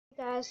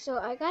Guys, so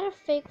I got a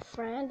fake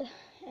friend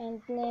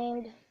and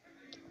named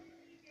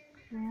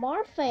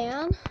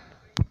Marfan.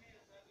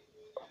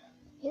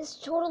 He's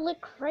totally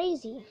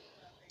crazy.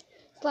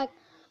 It's like,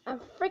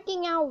 I'm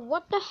freaking out.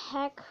 What the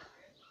heck?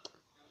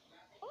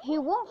 He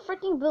won't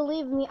freaking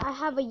believe me. I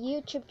have a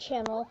YouTube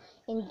channel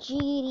in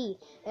GD.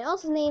 It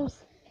also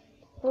names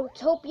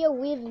Growtopia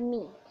with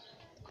me.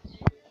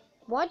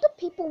 Why do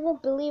people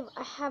won't believe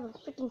I have a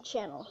freaking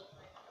channel?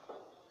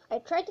 I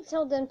tried to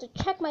tell them to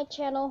check my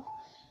channel,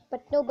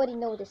 but nobody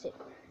noticed it.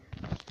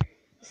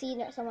 See,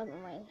 there's someone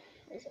on mine.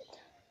 Is it?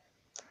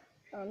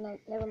 Oh no,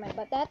 never mind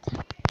about that.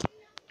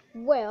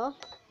 Well,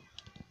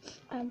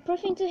 I'm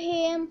proving to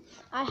him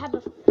I have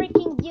a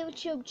freaking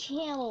YouTube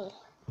channel.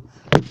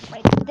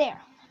 Right there.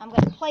 I'm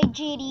gonna play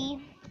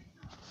GD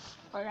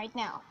for right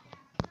now.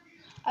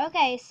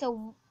 Okay,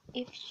 so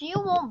if you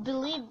won't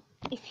believe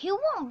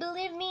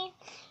me,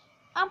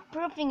 I'm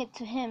proving it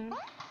to him.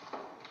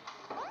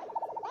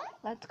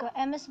 Let's go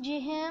MSG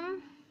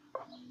him.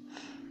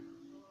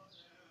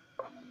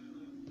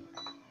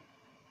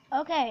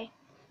 Okay,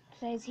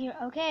 says here.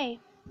 Okay,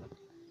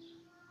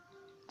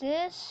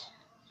 this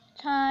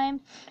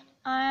time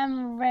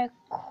I'm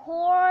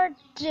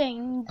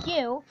recording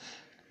you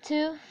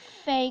to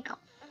fake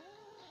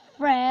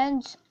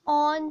friends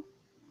on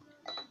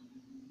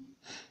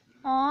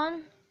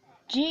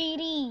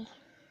GD.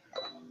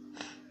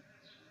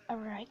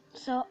 Alright,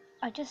 so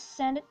I just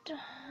sent it to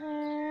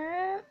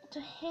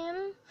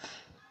him.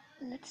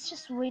 Let's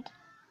just wait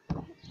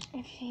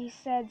if he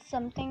said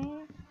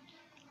something.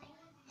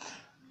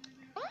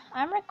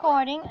 I'm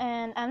recording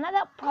and I'm not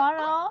that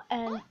pro,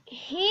 and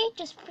he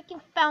just freaking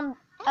found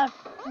a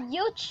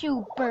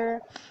YouTuber.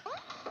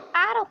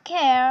 I don't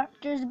care,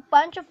 there's a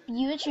bunch of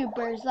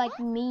YouTubers like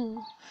me,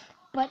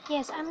 but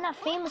yes, I'm not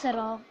famous at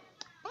all.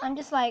 I'm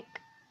just like,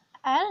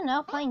 I don't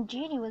know, playing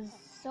GD was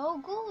so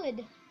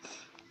good,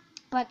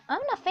 but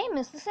I'm not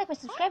famous. Looks like my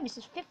subscribers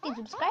is 50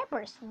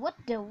 subscribers. What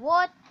the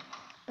what?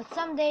 But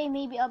someday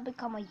maybe I'll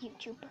become a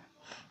YouTuber.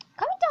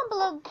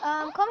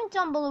 Comment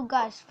down below,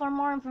 guys, for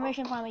more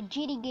information for my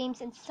GD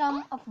games, and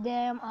some of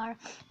them are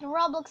the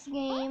Roblox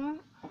game.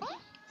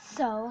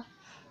 So,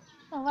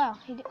 oh wow,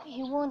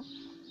 he won't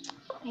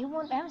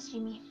answer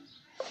me.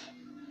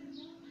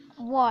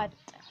 What?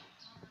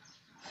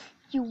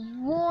 You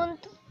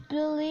won't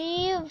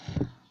believe?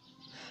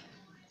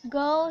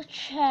 Go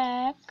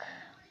check.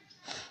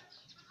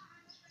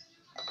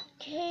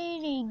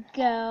 Katie,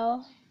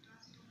 go.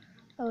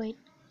 Oh wait,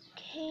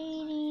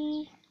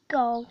 Katie,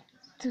 go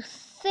to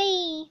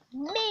see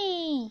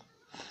me.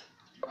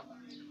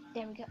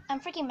 There we go. I'm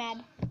freaking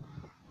mad.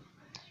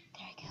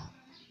 There we go.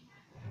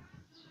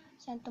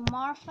 Sent to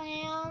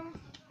Marfan.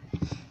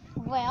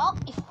 Well,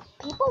 if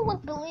people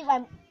won't believe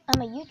I'm a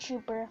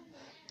YouTuber,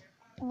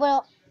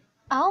 well,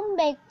 I'll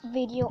make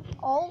video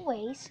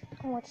always.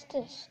 What's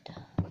this?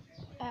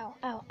 Ow,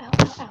 ow, ow,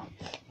 ow, ow.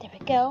 There we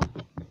go.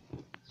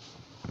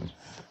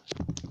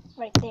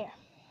 Right there.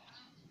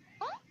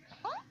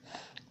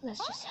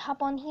 Let's just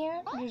hop on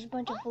here. There's a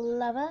bunch of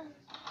lava.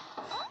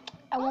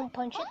 I won't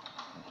punch it.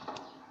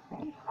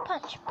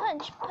 Punch,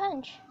 punch,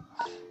 punch.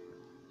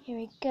 Here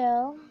we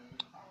go.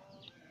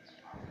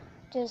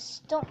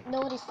 Just don't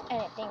notice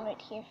anything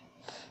right here.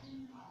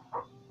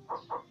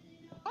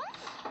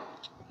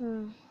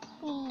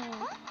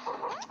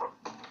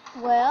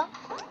 Well,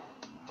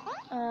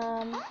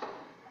 I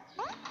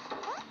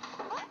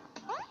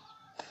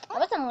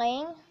wasn't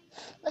laying.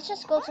 Let's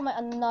just go to my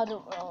another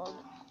world.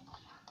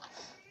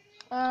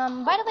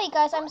 By the way,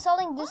 guys, I'm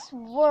selling this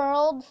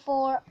world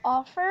for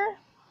offer.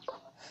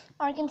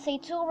 Or I can say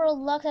 2 world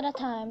locks at a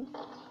time.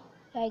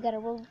 I got a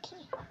world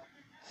key.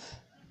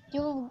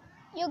 You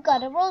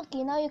got a world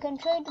key. Now you can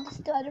trade this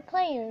to other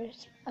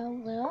players.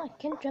 Well, I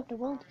can drop the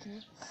world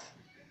key.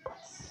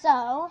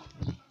 So,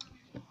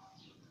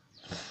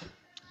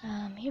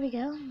 here we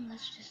go.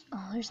 Let's just.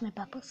 Oh, here's my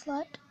bubble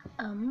slot.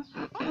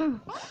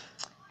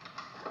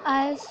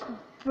 Ice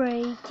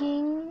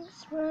breaking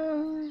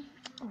room.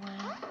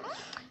 Well,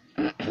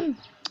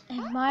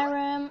 in my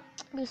room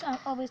because I'm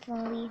always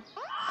lonely.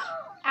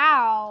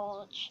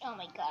 Ouch! Oh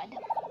my god.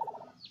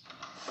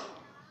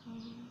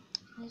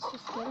 Let's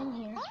just get in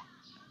here.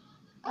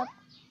 Up,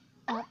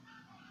 up,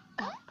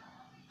 up.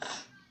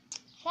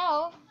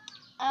 So,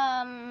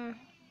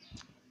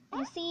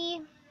 you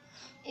see,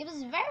 it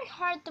was very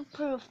hard to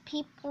prove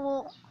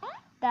people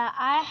that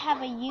I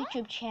have a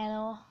YouTube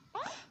channel.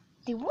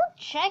 They won't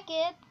check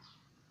it.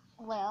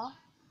 Well,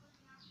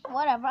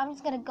 whatever. I'm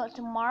just gonna go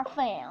to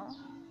Marfan.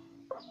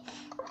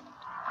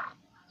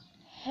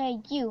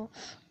 Hey you,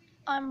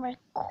 I'm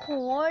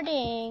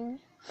recording.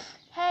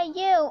 Hey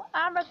you,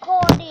 I'm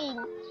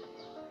recording.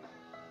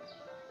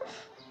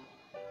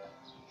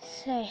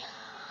 Say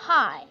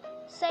hi.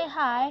 Say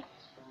hi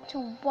to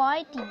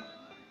Whitey.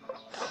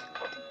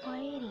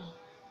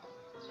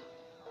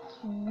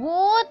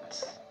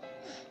 What?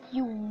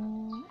 You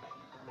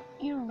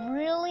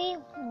really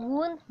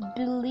won't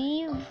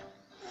believe?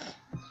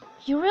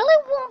 You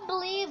really won't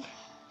believe?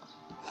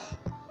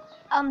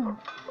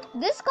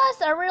 This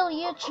guy's a real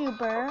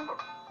YouTuber,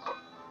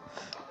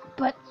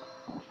 But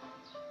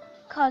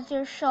cause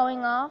you're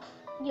showing off,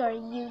 you're a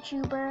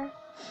YouTuber.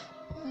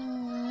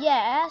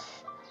 Yes,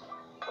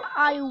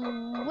 I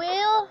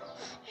will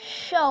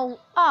show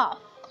off.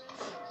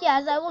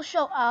 Yes, I will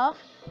show off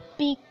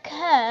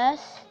because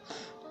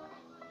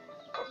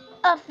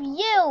of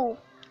you.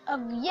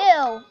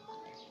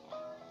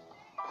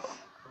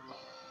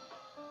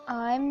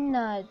 I'm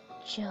not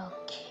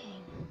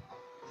joking.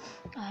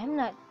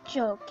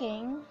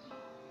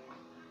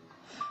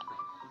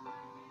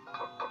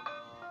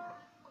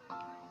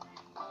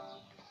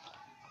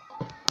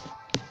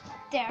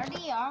 There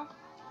they are.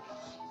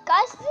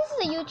 Guys, this is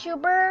a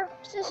YouTuber.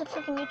 This is a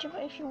freaking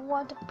YouTuber if you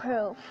want the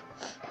proof.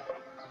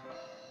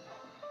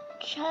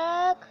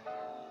 Check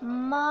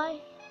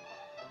my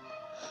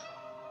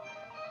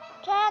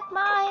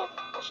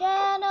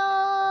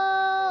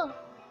channel.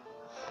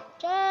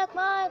 Check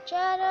my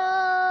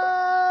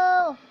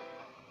channel.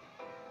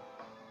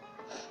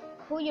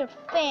 Who your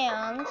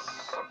fans?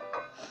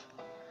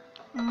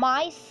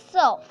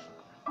 Myself.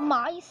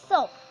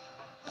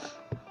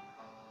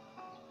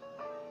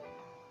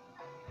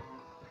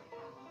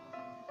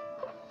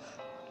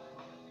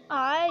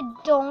 I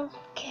don't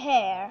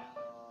care.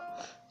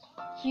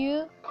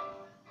 You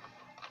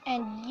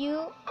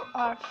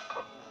are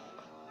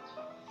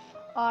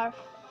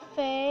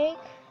fake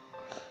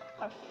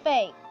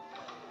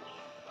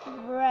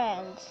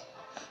friends.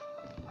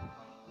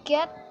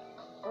 Get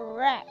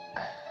wrecked.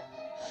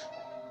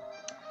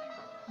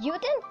 You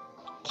didn't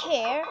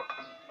care.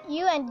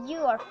 You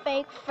are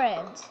fake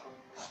friends.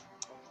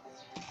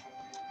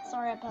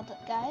 Sorry about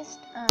that, guys.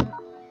 I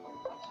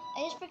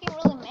just freaking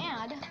really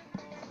mad.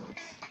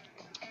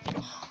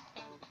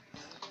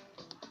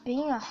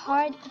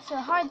 It's so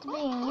hard to be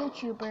a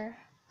YouTuber.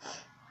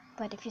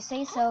 But if you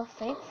say so,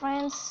 fake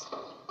friends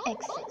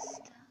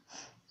exist.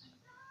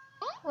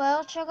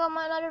 Well, check out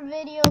my other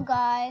video,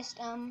 guys.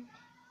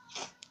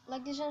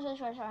 Like this and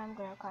subscribe. I'm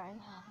Growtopia.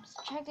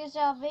 Check this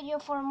out video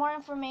for more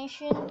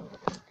information.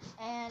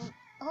 And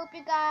hope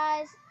you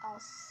guys. I'll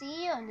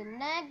see you in the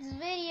next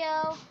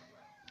video.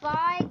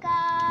 Bye,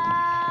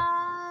 guys.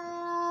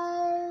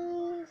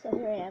 So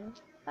here I am.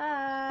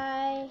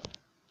 Bye.